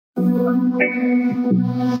All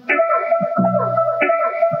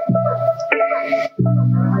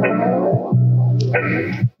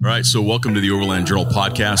right, so welcome to the Overland Journal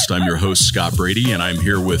podcast. I'm your host, Scott Brady, and I'm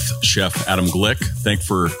here with Chef Adam Glick. Thanks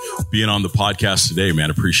for being on the podcast today, man.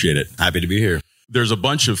 Appreciate it. Happy to be here. There's a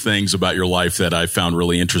bunch of things about your life that I found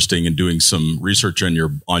really interesting in doing some research on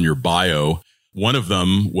your bio. One of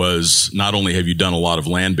them was not only have you done a lot of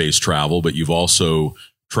land-based travel, but you've also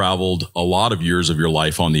traveled a lot of years of your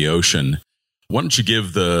life on the ocean. Why don't you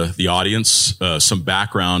give the audience some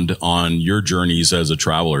background on your journeys as a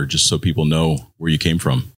traveler, just so people know where you came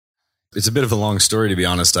from? It's a bit of a long story, to be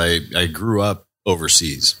honest. I grew up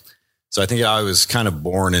overseas. So I think I was kind of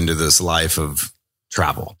born into this life of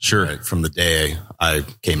travel. Sure. Right, from the day I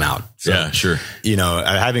came out. So, yeah, sure. You know,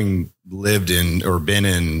 having lived in or been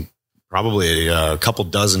in probably a couple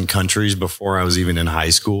dozen countries before I was even in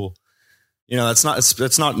high school, you know, that's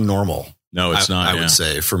not normal. No, it's not. I would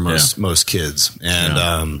say for most kids.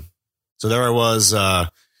 And so there I was,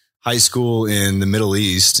 high school in the Middle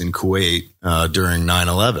East in Kuwait during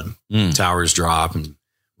 9/11. Towers drop and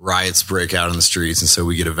riots break out in the streets. And so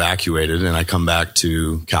we get evacuated and I come back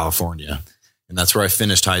to California. And that's where I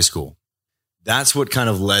finished high school. That's what kind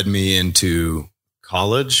of led me into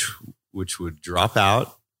college, which would dropped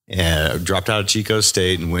out of Chico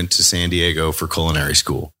State and went to San Diego for culinary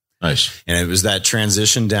school. Nice. And it was that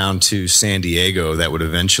transition down to San Diego that would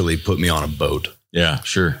eventually put me on a boat. Yeah,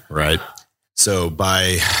 sure. Right. So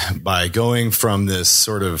by going from this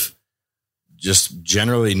sort of just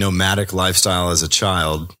generally nomadic lifestyle as a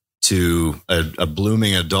child to a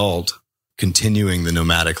blooming adult, continuing the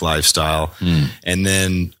nomadic lifestyle, and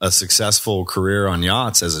then a successful career on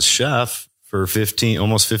yachts as a chef for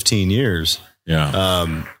almost 15 years,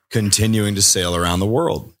 continuing to sail around the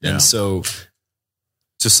world. Yeah. And so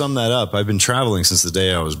to sum that up, I've been traveling since the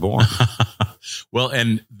day I was born. Well,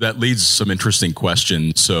 and that leads to some interesting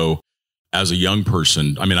questions. So as a young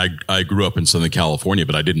person, I mean, I grew up in Southern California,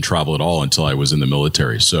 but I didn't travel at all until I was in the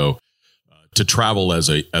military. So to travel as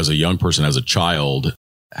a young person, as a child,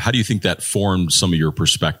 how do you think that formed some of your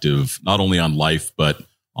perspective, not only on life, but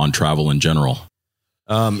on travel in general?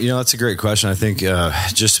 That's a great question. I think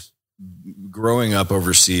just growing up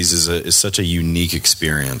overseas is such a unique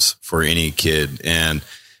experience for any kid. And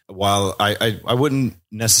while I wouldn't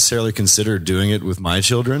necessarily consider doing it with my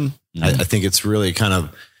children, I think it's really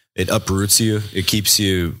it uproots you. It keeps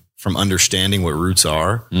you from understanding what roots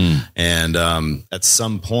are. And at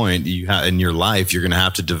some point in your life, you're going to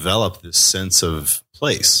have to develop this sense of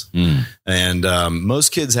place. And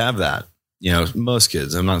most kids have that. You know, most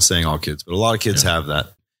kids, I'm not saying all kids, but a lot of kids have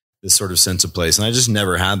this sort of sense of place. And I just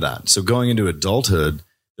never had that. So going into adulthood,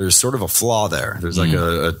 there's sort of a flaw there. There's like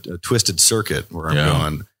a twisted circuit where I'm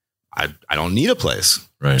going, I don't need a place.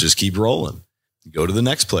 Right. Just keep rolling. Go to the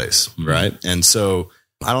next place. Right. And so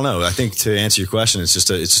I don't know. I think to answer your question, it's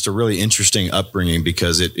just a really interesting upbringing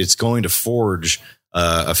because it's going to forge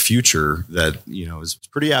a future that, you know, is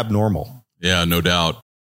pretty abnormal. Yeah, no doubt.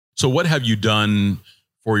 So what have you done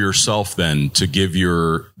for yourself then to give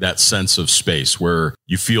that sense of space where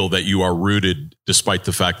you feel that you are rooted despite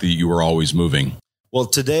the fact that you are always moving? Well,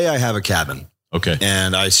 today I have a cabin. Okay.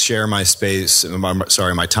 And I share my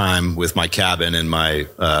my time with my cabin and my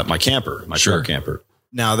camper, my shore camper.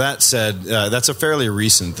 Now that said, that's a fairly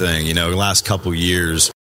recent thing, you know, the last couple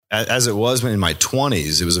years. As it was in my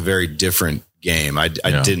 20s, it was a very different game. I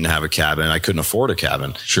didn't have a cabin. I couldn't afford a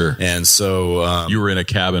cabin. Sure. And so you were in a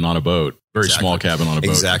cabin on a boat, small cabin on a boat.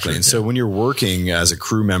 Exactly. And so when you're working as a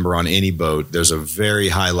crew member on any boat, there's a very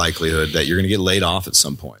high likelihood that you're going to get laid off at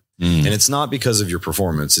some point. And it's not because of your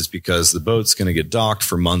performance. It's because the boat's going to get docked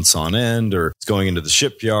for months on end, or it's going into the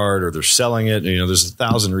shipyard, or they're selling it. You know, there's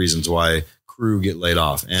 1,000 reasons why crew get laid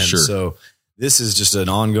off. And so this is just an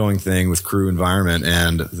ongoing thing with crew environment.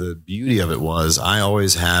 And the beauty of it was I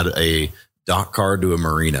always had a dock card to a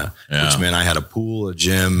marina, which meant I had a pool, a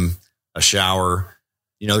gym, a shower,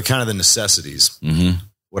 you know, the necessities.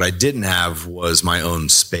 What I didn't have was my own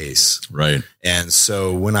space. Right. And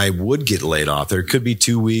so when I would get laid off, there could be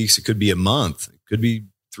 2 weeks, it could be a month, it could be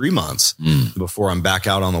 3 months before I'm back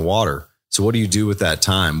out on the water. So what do you do with that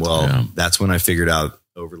time? Well, that's when I figured out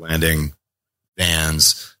overlanding,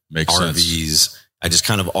 vans, Makes RVs. sense. I just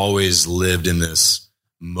kind of always lived in this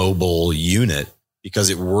mobile unit because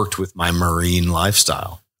it worked with my marine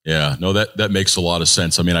lifestyle. Yeah, no, that makes a lot of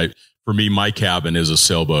sense. I mean, for me, my cabin is a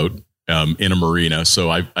sailboat in a marina, so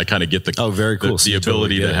I kind of get very cool. The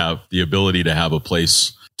ability to have a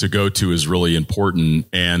place to go to is really important,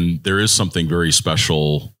 and there is something very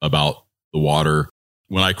special about the water.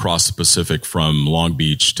 When I crossed the Pacific from Long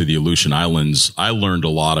Beach to the Aleutian Islands, I learned a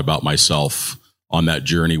lot about myself on that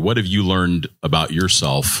journey. What have you learned about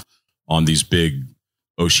yourself on these big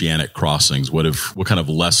oceanic crossings? What kind of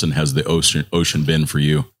lesson has the ocean been for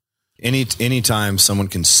you? Anytime someone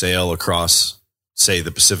can sail across, say,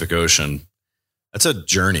 the Pacific Ocean, that's a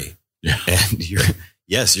journey. Yeah. And you're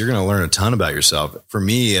going to learn a ton about yourself. For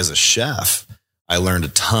me as a chef, I learned a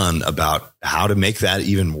ton about how to make that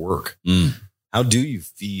even work. How do you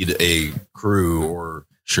feed a crew or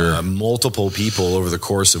multiple people over the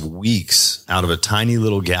course of weeks out of a tiny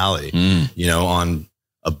little galley, on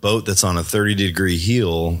a boat that's on a 30-degree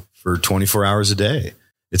heel for 24 hours a day?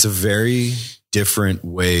 It's a very different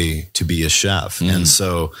way to be a chef. And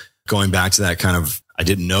so going back to that kind of, I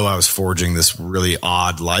didn't know I was forging this really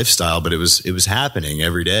odd lifestyle, but it was happening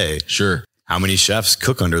every day. Sure. How many chefs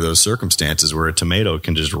cook under those circumstances where a tomato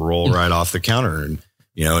can just roll right off the counter and,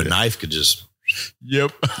 a knife could just,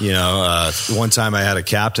 one time I had a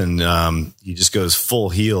captain, he just goes full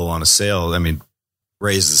heel on a sail. I mean,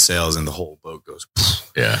 raise the sails and the whole boat goes,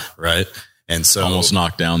 right. And so almost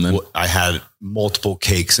knocked down then. I had multiple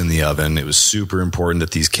cakes in the oven. It was super important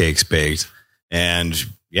that these cakes baked. And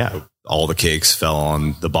all the cakes fell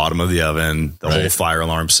on the bottom of the oven. The whole fire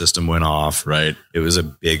alarm system went off. Right. It was a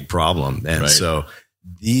big problem. And so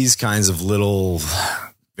these kinds of little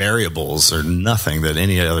variables are nothing that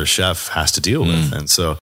any other chef has to deal with. And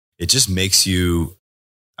so it just makes you,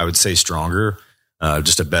 I would say, stronger,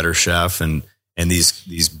 just a better chef. And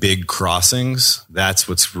these big crossings, that's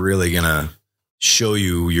what's really going to show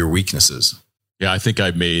you your weaknesses. Yeah, I think I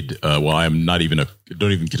made, I'm not even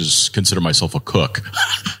don't even consider myself a cook,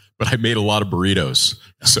 but I made a lot of burritos.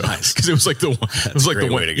 So, because it was like the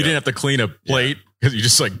one, you didn't have to clean a plate because you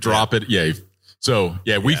just like drop it. Yeah. So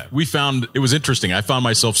we found, it was interesting. I found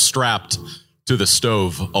myself strapped to the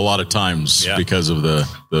stove a lot of times because of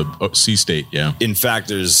the sea state. Yeah. In fact,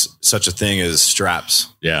 there's such a thing as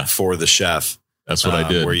straps for the chef. That's what I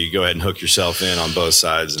did. Where you go ahead and hook yourself in on both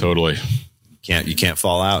sides. Totally. You can't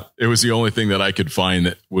fall out. It was the only thing that I could find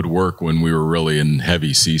that would work when we were really in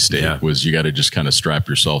heavy sea state was you got to just kind of strap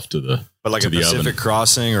yourself to the, but like a Pacific oven.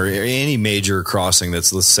 Crossing or any major crossing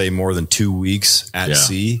that's, let's say, more than 2 weeks at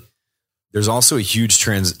sea, there's also a huge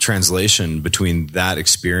translation between that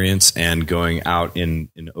experience and going out in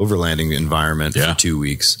an overlanding environment for 2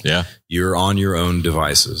 weeks. Yeah. You're on your own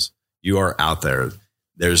devices. You are out there.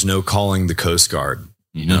 There's no calling the Coast Guard.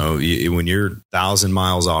 When you're 1,000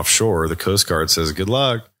 miles offshore, the Coast Guard says, good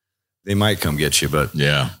luck. They might come get you, but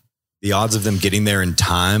the odds of them getting there in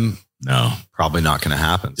time, probably not going to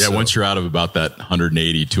happen. Yeah. So, once you're out of about that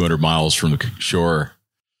 180, 200 miles from the shore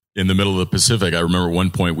in the middle of the Pacific, I remember at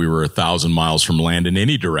one point we were 1,000 miles from land in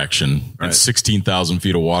any direction and 16,000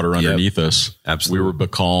 feet of water underneath us. Absolutely. We were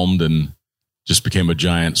becalmed and just became a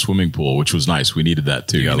giant swimming pool, which was nice. We needed that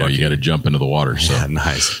too. You got to jump into the water. So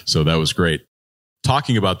nice. So that was great.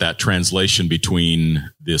 Talking about that translation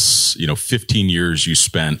between this, 15 years you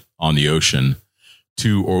spent on the ocean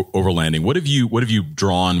to overlanding, what have you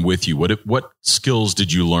drawn with you? What skills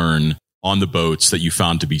did you learn on the boats that you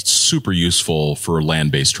found to be super useful for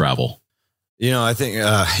land-based travel? I think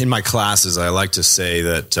in my classes, I like to say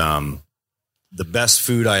that the best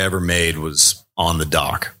food I ever made was on the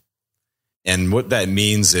dock. And what that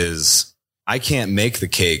means is I can't make the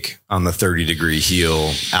cake on the 30-degree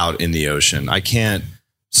heel out in the ocean. I can't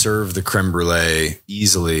serve the creme brulee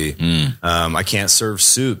easily. I can't serve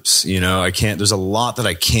soups. I can't. There's a lot that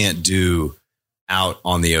I can't do out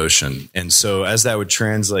on the ocean. And so as that would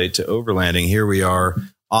translate to overlanding, here we are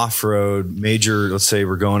off-road, major, let's say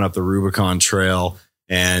we're going up the Rubicon Trail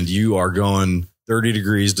and you are going 30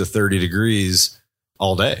 degrees to 30 degrees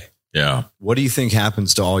all day. Yeah. What do you think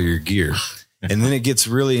happens to all your gear? And then it gets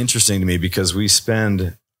really interesting to me because we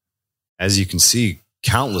spend, as you can see,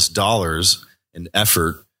 countless dollars and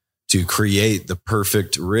effort to create the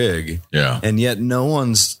perfect rig. Yeah. And yet no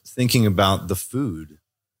one's thinking about the food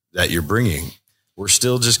that you're bringing. We're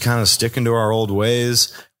still just kind of sticking to our old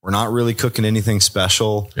ways. We're not really cooking anything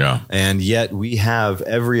special. Yeah. And yet we have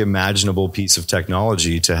every imaginable piece of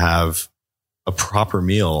technology to have a proper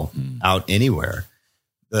meal out anywhere.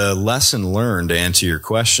 The lesson learned, to answer your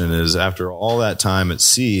question, is after all that time at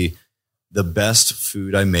sea, the best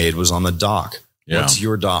food I made was on the dock. Yeah. What's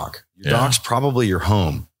your dock? Your dock's probably your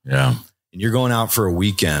home. Yeah. And you're going out for a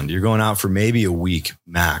weekend. You're going out for maybe a week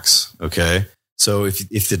max. Okay. So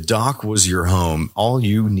if the dock was your home, all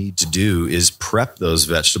you need to do is prep those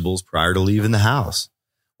vegetables prior to leaving the house.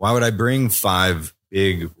 Why would I bring 5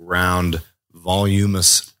 big, round,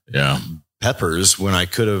 voluminous peppers when I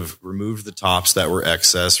could have removed the tops that were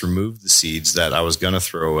excess, removed the seeds that I was going to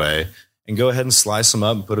throw away, and go ahead and slice them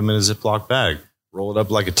up and put them in a Ziploc bag? roll it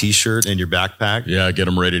up like a t-shirt in your backpack. Yeah. Get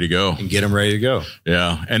them ready to go. And get them ready to go.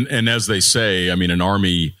 Yeah. And as they say, I mean, an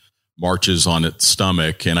army marches on its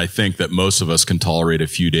stomach. And I think that most of us can tolerate a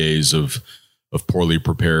few days of poorly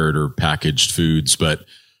prepared or packaged foods. But,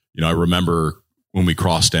 you know, I remember when we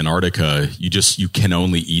crossed Antarctica, you can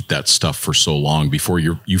only eat that stuff for so long before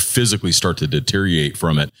you physically start to deteriorate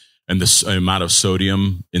from it. And the amount of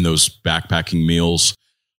sodium in those backpacking meals.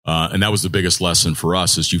 And that was the biggest lesson for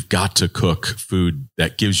us is you've got to cook food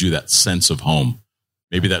that gives you that sense of home,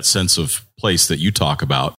 maybe that sense of place that you talk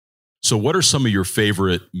about. So what are some of your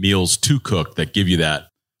favorite meals to cook that give you that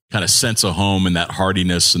kind of sense of home and that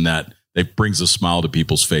heartiness and that brings a smile to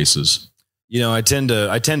people's faces? You know, I tend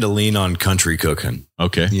to lean on country cooking.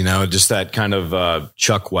 Okay. You know, just that kind of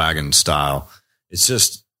chuck wagon style. It's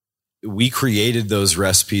just, we created those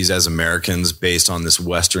recipes as Americans based on this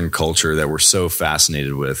Western culture that we're so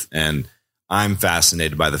fascinated with. And I'm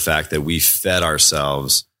fascinated by the fact that we fed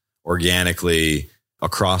ourselves organically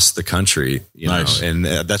across the country, you know, and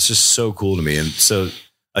that's just so cool to me. And so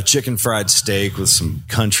a chicken fried steak with some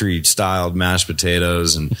country styled mashed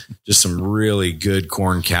potatoes and just some really good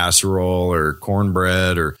corn casserole or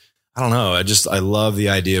cornbread, or I don't know. I love the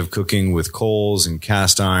idea of cooking with coals and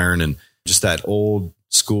cast iron and just that old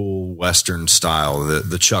school Western style,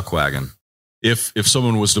 the chuck wagon. If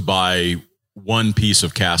someone was to buy one piece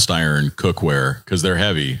of cast iron cookware, because they're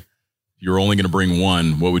heavy, you're only going to bring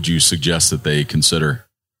one, what would you suggest that they consider?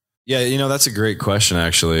 Yeah, you know, that's a great question,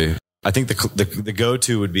 actually. I think the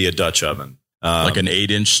go-to would be a Dutch oven. Like an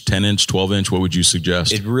 8-inch, 10-inch, 12-inch, what would you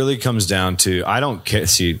suggest? It really comes down to, I don't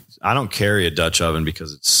carry a Dutch oven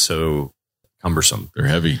because it's so cumbersome. They're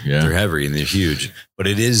heavy, yeah. They're heavy and they're huge, but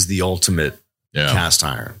it is the ultimate cast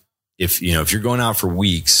iron. If you're going out for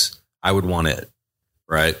weeks, I would want it,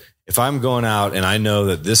 right? If I'm going out and I know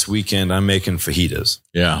that this weekend I'm making fajitas,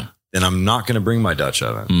 then I'm not going to bring my Dutch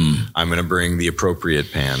oven. I'm going to bring the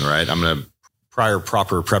appropriate pan, right? I'm going to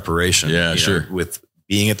proper preparation. Yeah, sure. With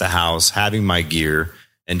being at the house, having my gear,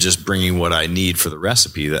 and just bringing what I need for the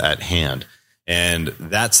recipe at hand. And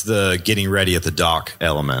that's the getting ready at the dock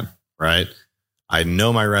element, right? I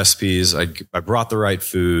know my recipes. I brought the right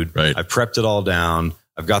food. Right. I prepped it all down.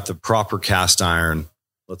 I've got the proper cast iron.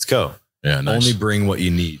 Let's go. Yeah, nice. Only bring what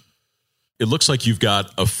you need. It looks like you've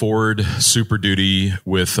got a Ford Super Duty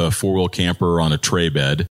with a 4-wheel camper on a tray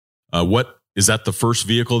bed. What is that, the first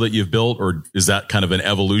vehicle that you've built, or is that kind of an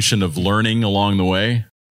evolution of learning along the way?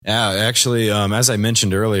 Yeah, actually, as I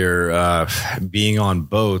mentioned earlier, being on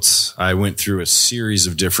boats, I went through a series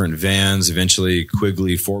of different vans, eventually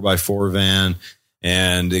Quigley 4x4 van.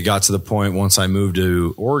 And it got to the point once I moved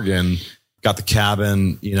to Oregon, got the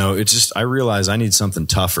cabin, you know, I realized I need something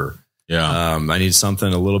tougher. Yeah. I need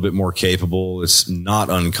something a little bit more capable. It's not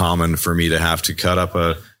uncommon for me to have to cut up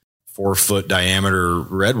a 4-foot diameter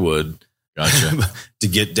redwood. Gotcha. To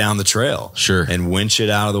get down the trail. Sure. And winch it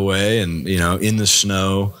out of the way and, you know, in the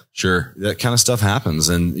snow. Sure. That kind of stuff happens.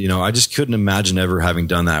 And, you know, I just couldn't imagine ever having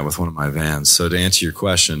done that with one of my vans. So to answer your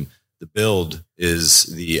question, the build is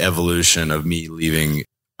the evolution of me leaving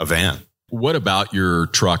a van. What about your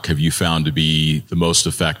truck have you found to be the most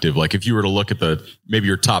effective? Like if you were to look at maybe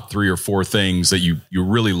your top 3 or 4 things that you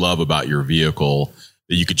really love about your vehicle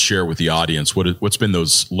that you could share with the audience, what's been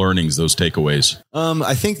those learnings, those takeaways?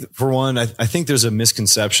 I think for one, I think there's a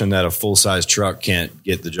misconception that a full-size truck can't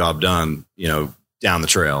get the job done, you know, down the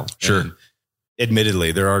trail. Sure. And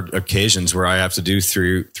admittedly, there are occasions where I have to do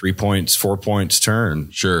 3 points, 4 points turn,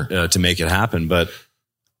 to make it happen. But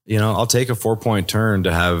you know, I'll take a 4-point turn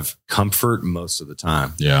to have comfort most of the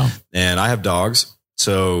time. Yeah. And I have dogs,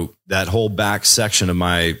 so that whole back section of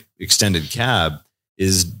my extended cab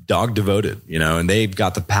is dog devoted, you know, and they've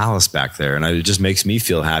got the palace back there, and it just makes me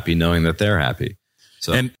feel happy knowing that they're happy.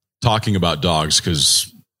 So, and talking about dogs,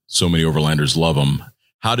 because so many overlanders love them.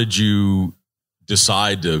 How did you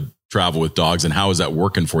decide to travel with dogs, and how is that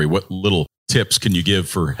working for you? What little tips can you give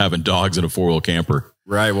for having dogs in a 4-wheel camper?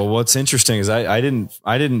 Right. Well, what's interesting is I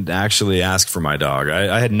didn't actually ask for my dog.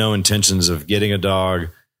 I had no intentions of getting a dog.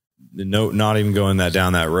 No, not even going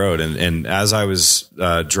down that road. And as I was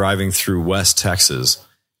driving through West Texas,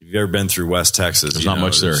 if you've ever been through West Texas, there's not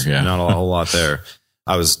much there. Yeah, not a whole lot there.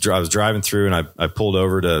 I was driving through, and I pulled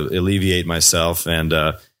over to alleviate myself. And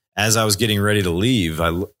as I was getting ready to leave,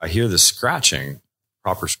 I hear this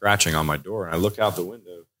proper scratching on my door, and I look out the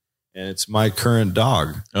window, and it's my current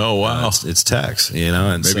dog. Oh wow, it's Tex. You know,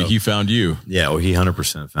 and maybe he found you. Yeah, well, he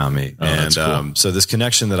 100% found me. Oh, and that's cool. So this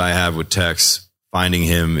connection that I have with Tex, finding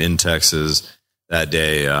him in Texas that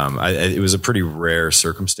day, it was a pretty rare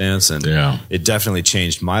circumstance, and it definitely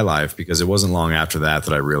changed my life, because it wasn't long after that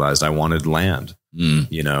I realized I wanted land.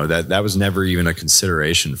 You know, that was never even a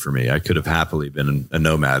consideration for me. I could have happily been a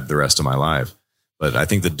nomad the rest of my life. But I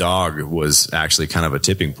think the dog was actually kind of a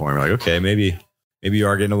tipping point. We're like, okay, maybe you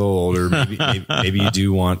are getting a little older. Maybe you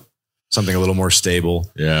do want something a little more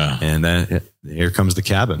stable. Yeah. And then here comes the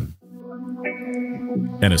cabin.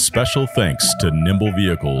 And a special thanks to Nimble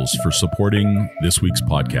Vehicles for supporting this week's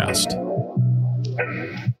podcast.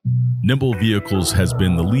 Nimble Vehicles has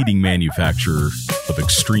been the leading manufacturer of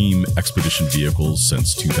extreme expedition vehicles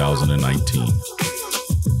since 2019.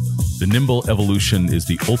 The Nimble Evolution is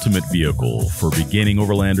the ultimate vehicle for beginning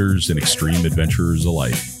overlanders and extreme adventurers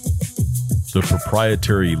alike. The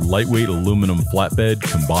proprietary lightweight aluminum flatbed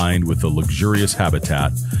combined with a luxurious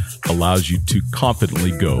habitat allows you to confidently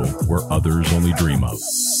go where others only dream of.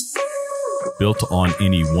 Built on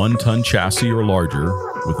any 1-ton chassis or larger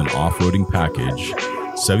with an off-roading package,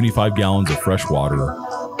 75 gallons of fresh water,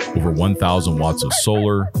 over 1,000 watts of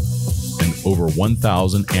solar, and over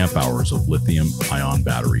 1,000 amp hours of lithium-ion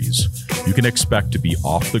batteries, you can expect to be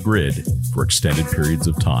off the grid for extended periods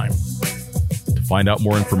of time. To find out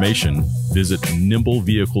more information, visit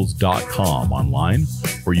nimblevehicles.com online,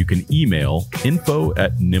 or you can email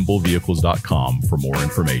info@nimblevehicles.com for more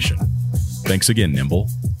information. Thanks again, Nimble.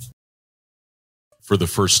 For the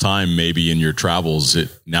first time, maybe in your travels,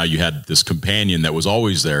 now you had this companion that was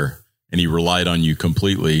always there, and he relied on you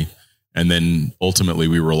completely. And then ultimately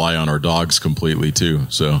we rely on our dogs completely too.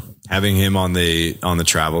 So having him on the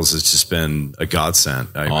travels has just been a godsend.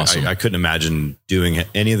 Awesome. I couldn't imagine doing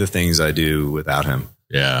any of the things I do without him.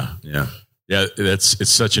 Yeah. It's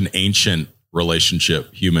such an ancient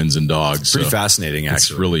relationship, humans and dogs. It's pretty fascinating, actually.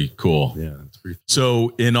 It's really cool. Yeah. It's pretty.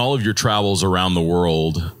 So in all of your travels around the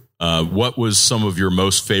world, what was some of your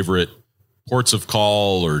most favorite ports of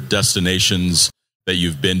call or destinations that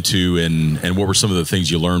you've been to, and what were some of the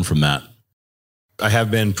things you learned from that? I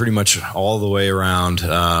have been pretty much all the way around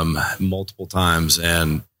multiple times,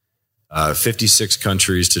 and 56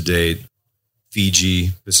 countries to date.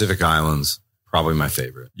 Fiji, Pacific Islands, probably my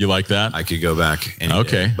favorite. You like that? I could go back any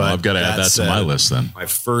Okay. day. Well, I've got to add that to my list then. My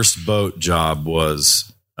first boat job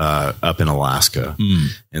was up in Alaska.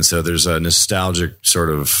 And so there's a nostalgic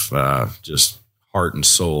sort of just heart and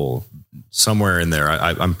soul somewhere in there.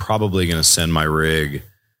 I'm probably going to send my rig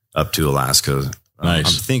up to Alaska. Nice.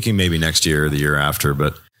 I'm thinking maybe next year or the year after,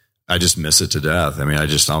 but I just miss it to death. I mean,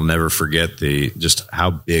 I'll never forget just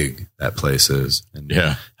how big that place is and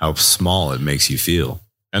how small it makes you feel.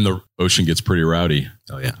 And the ocean gets pretty rowdy.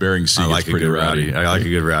 Oh yeah, Bering Sea gets pretty rowdy. I like a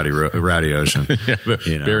good rowdy ocean.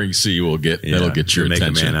 Bering Sea that'll get your make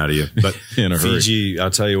attention. A man out of you. But in a Fiji, I'll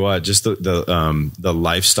tell you what, just the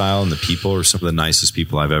lifestyle and the people are some of the nicest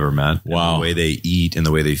people I've ever met. Wow, and the way they eat and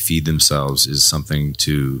the way they feed themselves is something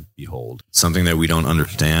to behold. Something that we don't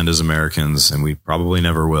understand as Americans, and we probably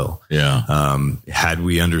never will. Yeah. Had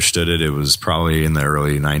we understood it, it was probably in the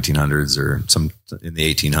early 1900s or some in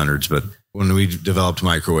the 1800s, but when we developed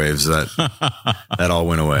microwaves, that all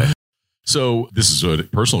went away. So this is a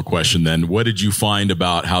personal question then. What did you find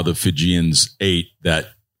about how the Fijians ate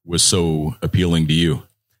that was so appealing to you?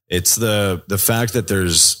 It's the fact that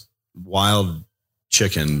there's wild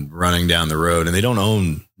chicken running down the road and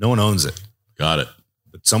no one owns it. Got it.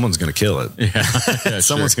 But someone's going to kill it. Yeah,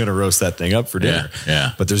 someone's going to roast that thing up for dinner.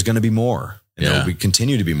 Yeah. But there's going to be more. And there will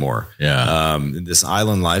continue to be more. Yeah. This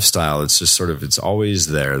island lifestyle, it's just sort of, it's always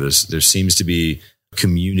there. There seems to be a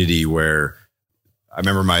community where I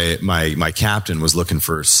remember my captain was looking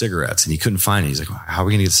for cigarettes and he couldn't find it. He's like, how are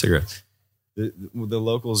we going to get cigarettes? The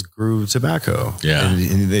locals grew tobacco. Yeah.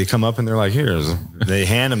 And they come up and they're like, they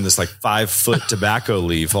hand him this like 5-foot tobacco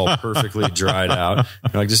leaf, all perfectly dried out.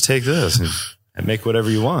 They're like, just take this and make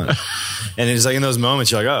whatever you want. And it's like in those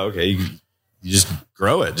moments, you're like, oh, okay. You just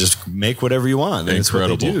grow it, just make whatever you want. And it's what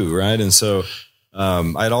they do. Right. And so,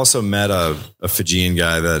 I'd also met a Fijian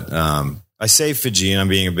guy that, I say Fijian, I'm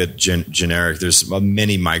being a bit generic. There's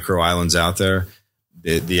many micro islands out there.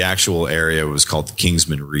 The actual area was called the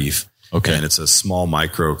Kingsman Reef. Okay. And it's a small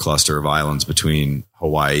micro cluster of islands between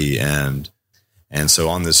Hawaii and so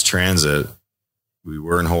on this transit, we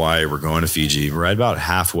were in Hawaii, we're going to Fiji. Right about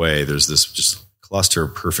halfway, there's this just cluster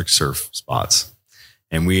of perfect surf spots.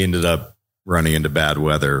 And we ended up running into bad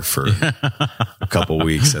weather for a couple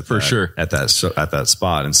weeks at that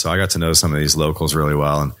spot. And so I got to know some of these locals really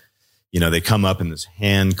well. And, they come up in this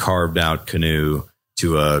hand carved out canoe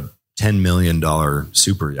to a $10 million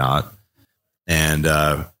super yacht. And,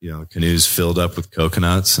 the canoe's filled up with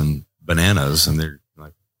coconuts and bananas. And they're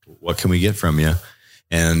like, what can we get from you?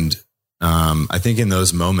 And, I think in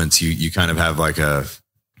those moments you kind of have like you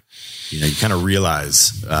kind of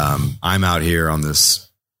realize, I'm out here on this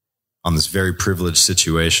very privileged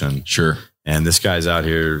situation. Sure. And this guy's out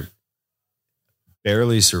here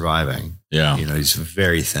barely surviving. Yeah. He's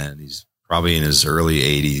very thin. He's probably in his early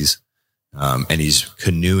 80s. And he's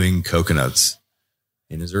canoeing coconuts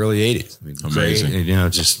in his early 80s. I mean, amazing.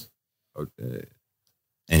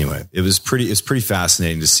 Anyway, it's pretty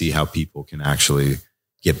fascinating to see how people can actually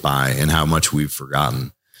get by and how much we've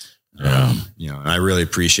forgotten. Yeah. And I really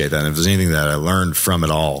appreciate that. And if there's anything that I learned from it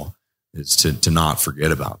all, it's to not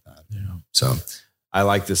forget about that. Yeah. So I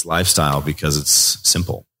like this lifestyle because it's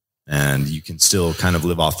simple and you can still kind of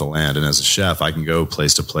live off the land. And as a chef, I can go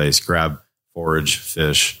place to place, grab, forage,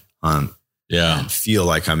 fish, hunt. Yeah. And feel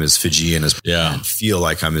like I'm as Fijian as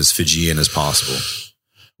possible.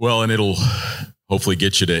 Well, and it'll hopefully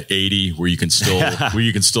get you to 80 where you can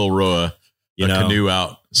still row a canoe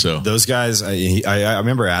out. So those guys, I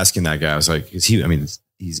remember asking that guy, I was like, he's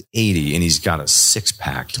 80 and he's got a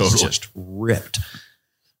 6-pack. Totally. He's just ripped,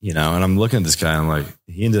 and I'm looking at this guy. I'm like,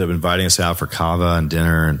 he ended up inviting us out for kava and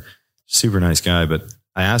dinner and super nice guy. But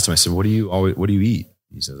I asked him, I said, what do you eat?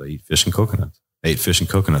 He says, I eat fish and coconuts. I ate fish and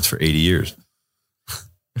coconuts for 80 years.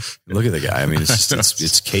 Look at the guy. I mean,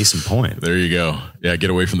 it's case in point. There you go. Yeah. Get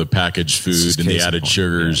away from the packaged food and the added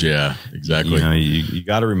sugars. Yeah, exactly. You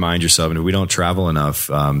got to remind yourself, and if we don't travel enough,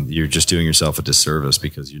 you're just doing yourself a disservice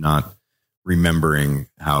because you're not remembering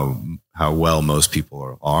how well most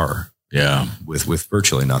people are. Yeah. With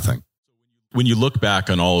virtually nothing. When you look back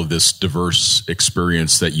on all of this diverse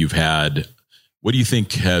experience that you've had, what do you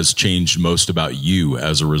think has changed most about you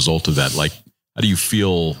as a result of that? Like, how do you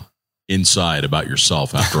feel inside about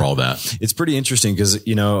yourself after all that? It's pretty interesting because,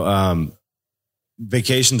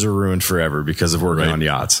 vacations are ruined forever because of working on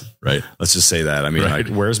yachts. Right. Let's just say that. I mean, like,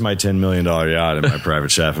 where's my $10 million yacht and my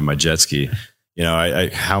private chef and my jet ski?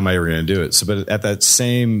 How am I ever going to do it? So, but at that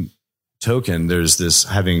same token, there's this,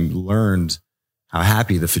 having learned how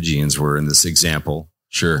happy the Fijians were in this example.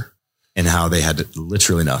 Sure. And how they had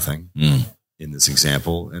literally nothing in this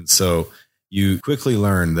example. And so you quickly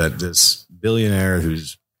learn that this billionaire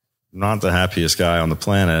who's not the happiest guy on the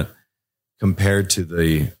planet compared to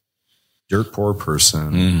the dirt poor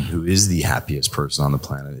person who is the happiest person on the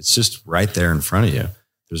planet. It's just right there in front of you.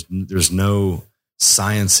 There's no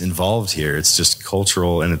science involved here. It's just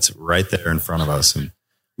cultural and it's right there in front of us. And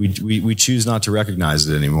we choose not to recognize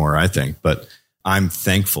it anymore, I think, but I'm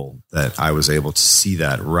thankful that I was able to see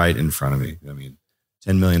that right in front of me. I mean,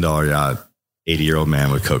 $10 million yacht, 80-year-old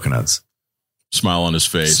man with coconuts. Smile on his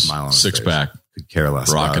face, six-pack. Could care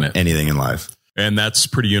less rocking about it. Anything in life. And that's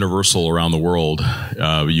pretty universal around the world.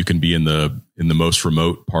 You can be in the most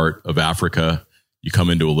remote part of Africa. You come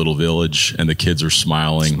into a little village and the kids are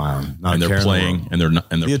smiling and they're playing and they're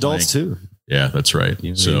the adults too. Yeah, that's right.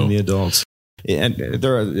 So the adults. And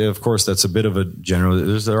there are, of course, that's a bit of a general.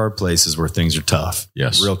 There are places where things are tough.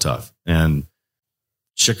 Yes. Real tough. And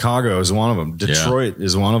Chicago is one of them. Detroit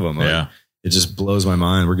is one of them. Like, it just blows my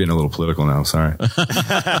mind. We're getting a little political now. Sorry.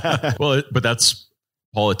 Well, but that's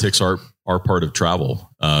politics are part of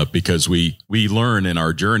travel because we learn in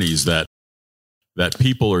our journeys that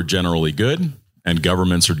people are generally good and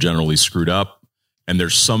governments are generally screwed up. And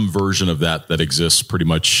there's some version of that exists pretty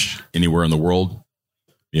much anywhere in the world.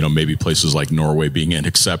 Maybe places like Norway being an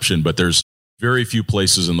exception, but there's very few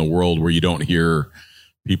places in the world where you don't hear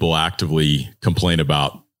people actively complain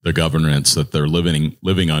about the governance that they're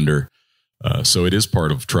living under. So it is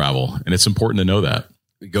part of travel, and it's important to know that.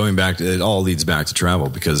 Going back to it, all leads back to travel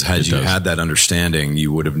because had you had that understanding,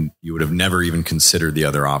 you would have never even considered the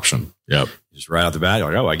other option. Yep. Just right out the bat, you're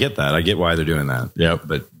like, oh, I get that. I get why they're doing that. Yep.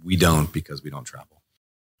 But we don't because we don't travel.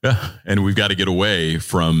 Yeah. And we've got to get away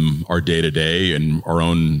from our day to day and our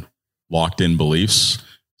own locked in beliefs,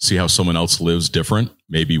 see how someone else lives different,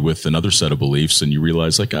 maybe with another set of beliefs. And you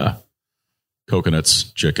realize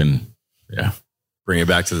coconuts, chicken. Yeah. Bring it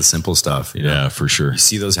back to the simple stuff. Yeah, for sure. You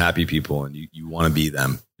see those happy people and you want to be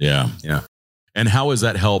them. Yeah. Yeah. And how has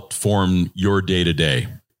that helped form your day to day?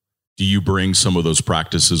 Do you bring some of those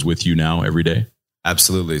practices with you now every day?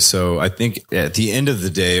 Absolutely. So I think at the end of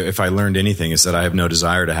the day, if I learned anything, is that I have no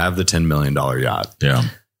desire to have the $10 million yacht. Yeah.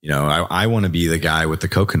 I want to be the guy with the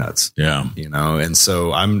coconuts. Yeah. And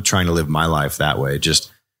so I'm trying to live my life that way.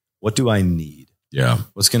 Just what do I need? Yeah.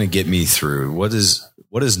 What's going to get me through? What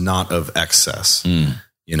is not of excess?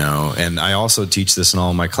 And I also teach this in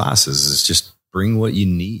all my classes is just bring what you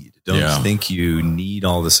need. Don't think you need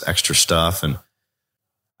all this extra stuff. And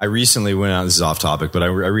I recently went out, this is off topic, but I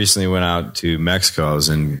recently went out to Mexico. I was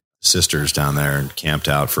in Sisters down there and camped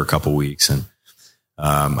out for a couple weeks. And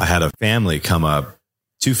I had a family come up,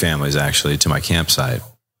 2 families actually, to my campsite.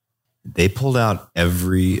 They pulled out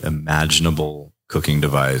every imaginable cooking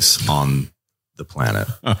device on the planet.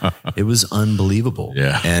 It was unbelievable.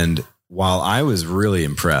 Yeah. And while I was really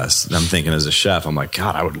impressed, I'm thinking as a chef, I'm like,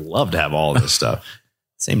 God, I would love to have all of this stuff.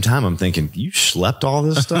 Same time, I'm thinking, you schlepped all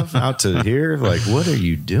this stuff out to here? Like, what are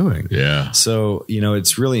you doing? Yeah. So,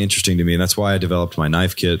 it's really interesting to me. And that's why I developed my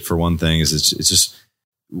knife kit, for one thing, is it's just,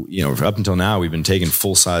 up until now, we've been taking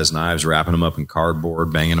full-size knives, wrapping them up in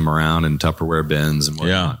cardboard, banging them around in Tupperware bins and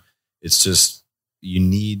whatnot. Yeah. It's just, you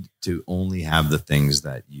need to only have the things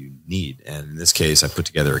that you need. And in this case, I put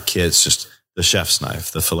together a kit. It's just the chef's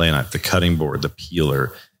knife, the fillet knife, the cutting board, the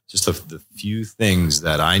peeler, just the few things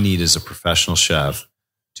that I need as a professional chef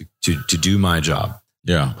to do my job.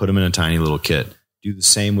 Yeah. Put them in a tiny little kit. Do the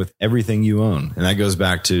same with everything you own. And that goes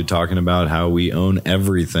back to talking about how we own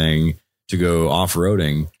everything to go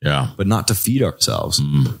off-roading, but not to feed ourselves.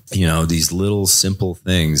 These little simple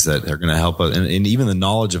things that are going to help us. And even the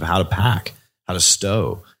knowledge of how to pack, how to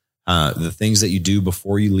stow, the things that you do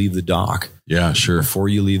before you leave the dock. Yeah, sure. Before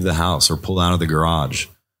you leave the house or pull out of the garage.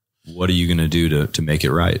 What are you going to do to make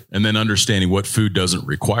it right? And then understanding what food doesn't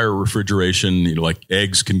require refrigeration. Like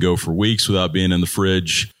eggs can go for weeks without being in the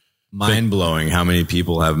fridge. Mind blowing how many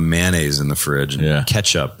people have mayonnaise in the fridge and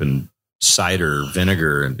ketchup and cider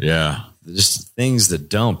vinegar and just things that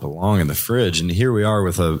don't belong in the fridge. And here we are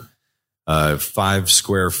with a 5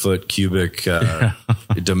 square foot cubic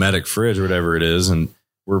Dometic fridge or whatever it is, and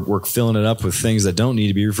we're filling it up with things that don't need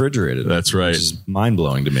to be refrigerated. That's right. Which is mind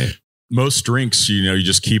blowing to me. Most drinks, you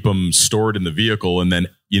just keep them stored in the vehicle, and then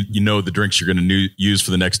the drinks you're going to use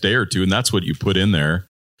for the next day or two, and that's what you put in there.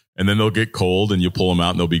 And then they'll get cold, and you pull them out,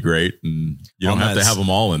 and they'll be great. And you don't have to have them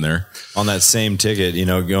all in there. On that same ticket,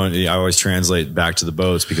 I always translate back to the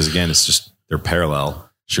boats because, again, it's just they're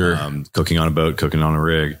parallel. Sure, cooking on a boat, cooking on a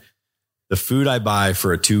rig. The food I buy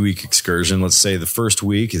for a 2-week excursion, let's say the first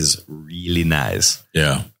week is really nice.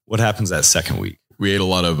 Yeah. What happens that second week? We ate a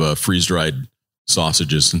lot of freeze-dried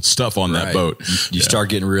sausages and stuff on that boat. You start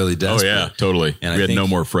getting really desperate. Oh yeah, totally. And we had no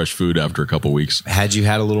more fresh food after a couple weeks. Had you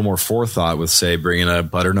had a little more forethought with, say, bringing a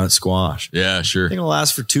butternut squash? Yeah, sure. I think it'll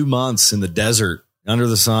last for 2 months in the desert under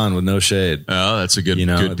the sun with no shade. Oh, that's a good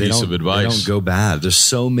piece of advice. They don't go bad. There's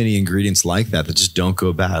so many ingredients like that just don't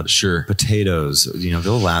go bad. Sure. Potatoes,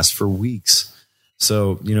 they'll last for weeks.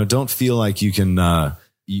 So, don't feel like you can,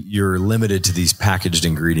 you're limited to these packaged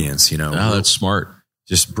ingredients, Oh, that's smart.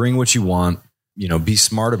 Just bring what you want. Be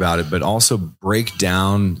smart about it, but also break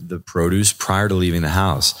down the produce prior to leaving the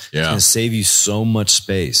house. Yeah. It's going to save you so much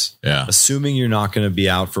space. Yeah. Assuming you're not going to be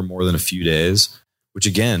out for more than a few days, which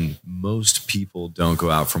again, most people don't go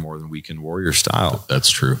out for more than weekend warrior style. That's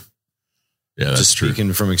true. Yeah, that's just speaking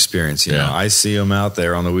true. From experience, I see them out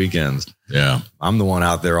there on the weekends. Yeah. I'm the one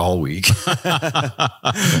out there all week.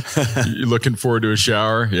 You're looking forward to a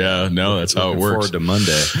shower? Yeah, no, that's how it works. Forward to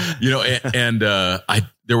Monday.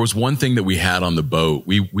 There was one thing that we had on the boat.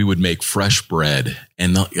 We would make fresh bread,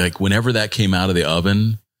 and whenever that came out of the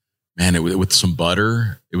oven, man, with some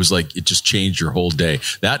butter, it was like it just changed your whole day.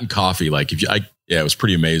 That and coffee, it was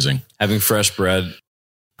pretty amazing. Having fresh bread.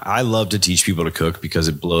 I love to teach people to cook because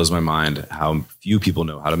it blows my mind how few people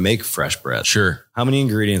know how to make fresh bread. Sure. How many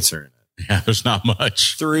ingredients are in it? Yeah, there's not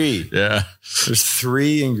much. 3. Yeah. There's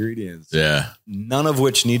 3 ingredients. Yeah. None of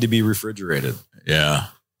which need to be refrigerated. Yeah.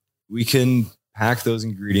 We can pack those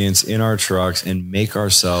ingredients in our trucks and make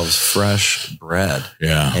ourselves fresh bread.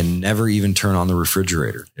 Yeah. And never even turn on the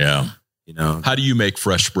refrigerator. Yeah. How do you make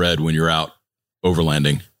fresh bread when you're out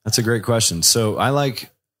overlanding? That's a great question. So I like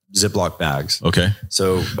Ziploc bags. Okay.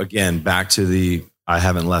 So again, back to I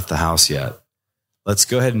haven't left the house yet. Let's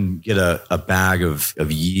go ahead and get a bag of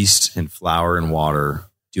yeast and flour and water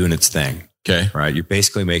doing its thing. Okay. Right. You're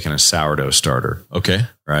basically making a sourdough starter. Okay.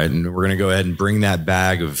 Right. And we're going to go ahead and bring that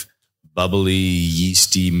bag of bubbly,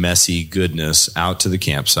 yeasty, messy goodness out to the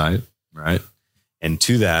campsite. Right. And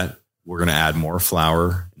to that, we're going to add more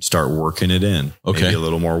flour and start working it in. Okay. Maybe a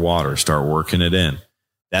little more water, start working it in.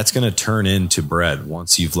 That's going to turn into bread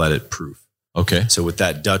once you've let it proof. Okay. So with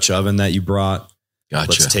that Dutch oven that you brought,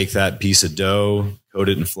 let's take that piece of dough, coat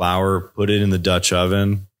it in flour, put it in the Dutch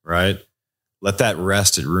oven, right? Let that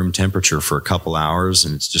rest at room temperature for a couple hours,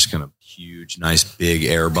 and it's just going to huge, nice, big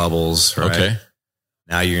air bubbles, right? Okay.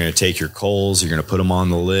 Now you're going to take your coals, you're going to put them on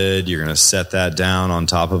the lid, you're going to set that down on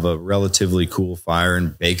top of a relatively cool fire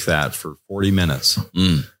and bake that for 40 minutes.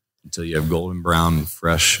 Until you have golden brown,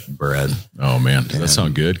 fresh bread. Oh man, does that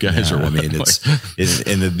sound good, guys? Yeah, or what? I mean,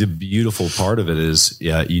 and the beautiful part of it is,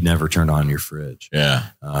 you never turned on your fridge. Yeah.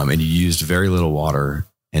 And you used very little water,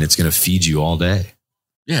 and it's going to feed you all day.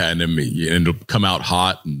 Yeah. And then it'll come out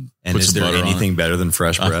hot. And is there anything better than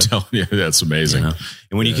fresh bread? I'm telling you, that's amazing. And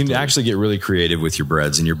when you can actually get really creative with your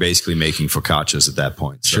breads, and you're basically making focaccias at that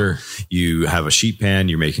point. So sure. You have a sheet pan,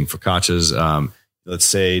 you're making focaccias. let's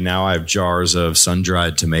say now I have jars of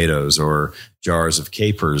sun-dried tomatoes or jars of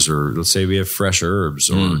capers, or let's say we have fresh herbs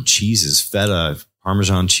or cheeses, feta,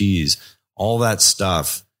 Parmesan cheese, all that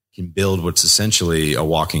stuff can build what's essentially a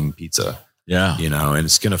walking pizza. Yeah. And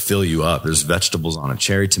it's going to fill you up. There's vegetables on it,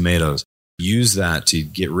 cherry tomatoes. Use that to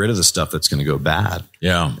get rid of the stuff that's going to go bad.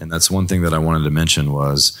 Yeah. And that's one thing that I wanted to mention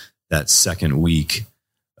was that second week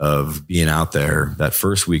of being out there. That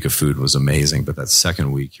first week of food was amazing, but that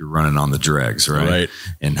second week you're running on the dregs, right?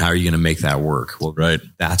 And how are you going to make that work? Well,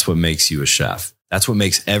 that's what makes you a chef. That's what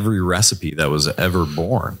makes every recipe that was ever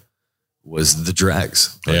born was the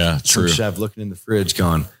dregs. True. Some chef looking in the fridge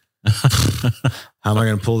going, how am I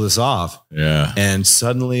going to pull this off? Yeah. And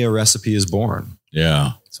suddenly a recipe is born.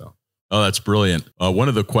 Yeah. So. Oh, that's brilliant. One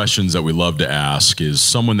of the questions that we love to ask is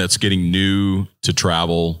someone that's getting new to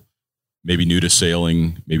travel, maybe new to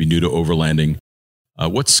sailing, maybe new to overlanding.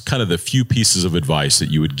 What's kind of the few pieces of advice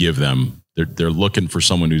that you would give them? They're looking for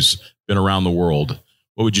someone who's been around the world.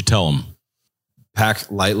 What would you tell them?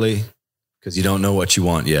 Pack lightly because you don't know what you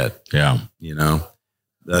want yet. Yeah.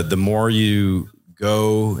 The more you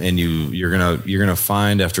go and you're gonna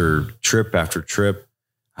find after trip,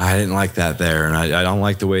 I didn't like that there. And I don't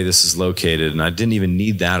like the way this is located. And I didn't even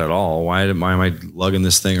need that at all. Why am I lugging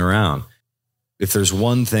this thing around? If there's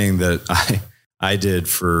one thing that I did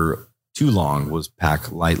for too long was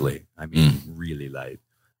pack lightly. I mean, really light.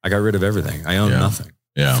 I got rid of everything. I owned nothing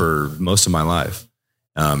for most of my life.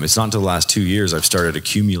 It's not until the last 2 years I've started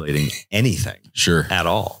accumulating anything at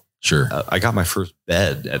all. Sure. I got my first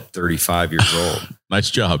bed at 35 years old.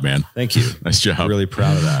 Nice job, man. Thank you. Nice job. I'm really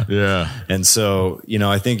proud of that. Yeah. And so,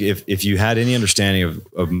 I think if you had any understanding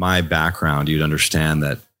of my background, you'd understand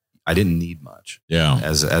that I didn't need much. Yeah.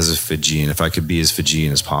 As a Fijian, if I could be as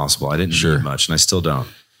Fijian as possible, I didn't need much, and I still don't.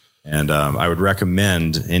 And I would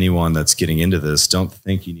recommend anyone that's getting into this, don't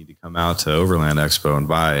think you need to come out to Overland Expo and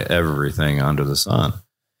buy everything under the sun.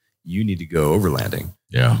 You need to go overlanding.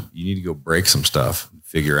 Yeah. You need to go break some stuff,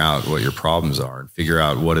 figure out what your problems are, and figure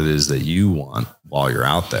out what it is that you want while you're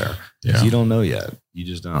out there. Yeah. You don't know yet. You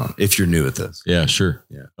just don't, if you're new at this. Yeah, sure.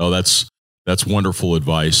 Yeah. Oh, that's wonderful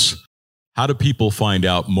advice. How do people find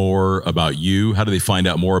out more about you? How do they find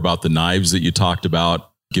out more about the knives that you talked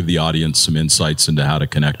about? Give the audience some insights into how to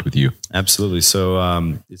connect with you. Absolutely.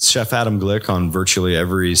 So it's Chef Adam Glick on virtually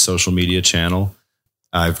every social media channel.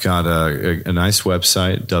 I've got a nice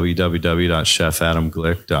website,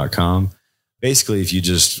 www.chefadamglick.com. Basically, if you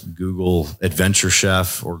just Google Adventure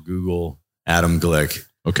Chef or Google Adam Glick,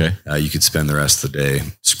 you could spend the rest of the day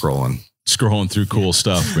scrolling through cool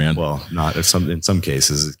stuff, man. Well, not in some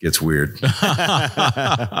cases it gets weird, but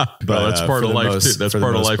that's part of life too. That's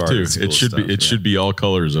part of life too. It should be all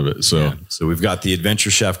colors of it. So we've got the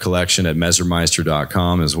Adventure Chef collection at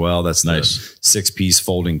Messermeister.com as well. That's nice. The 6-piece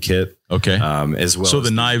folding kit. Okay. As well. So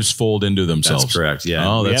the knives fold into themselves. That's correct. Yeah.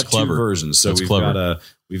 Oh, that's clever. Two versions. So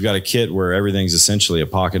we've got a kit where everything's essentially a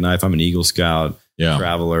pocket knife. I'm an Eagle Scout,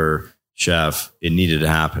 traveler, chef. It needed to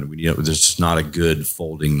happen. There's just not a good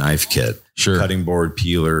folding knife kit. Sure. Cutting board,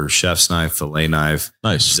 peeler, chef's knife, fillet knife,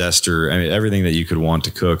 zester. I mean, everything that you could want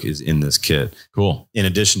to cook is in this kit. Cool. In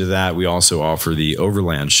addition to that, we also offer the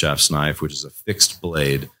Overland chef's knife, which is a fixed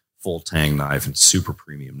blade, full tang knife and super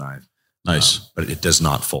premium knife. Nice. But it does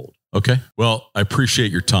not fold. Okay. Well, I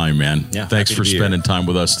appreciate your time, man. Yeah, thanks for spending time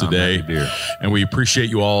with us today. And we appreciate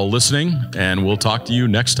you all listening, and we'll talk to you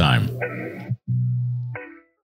next time.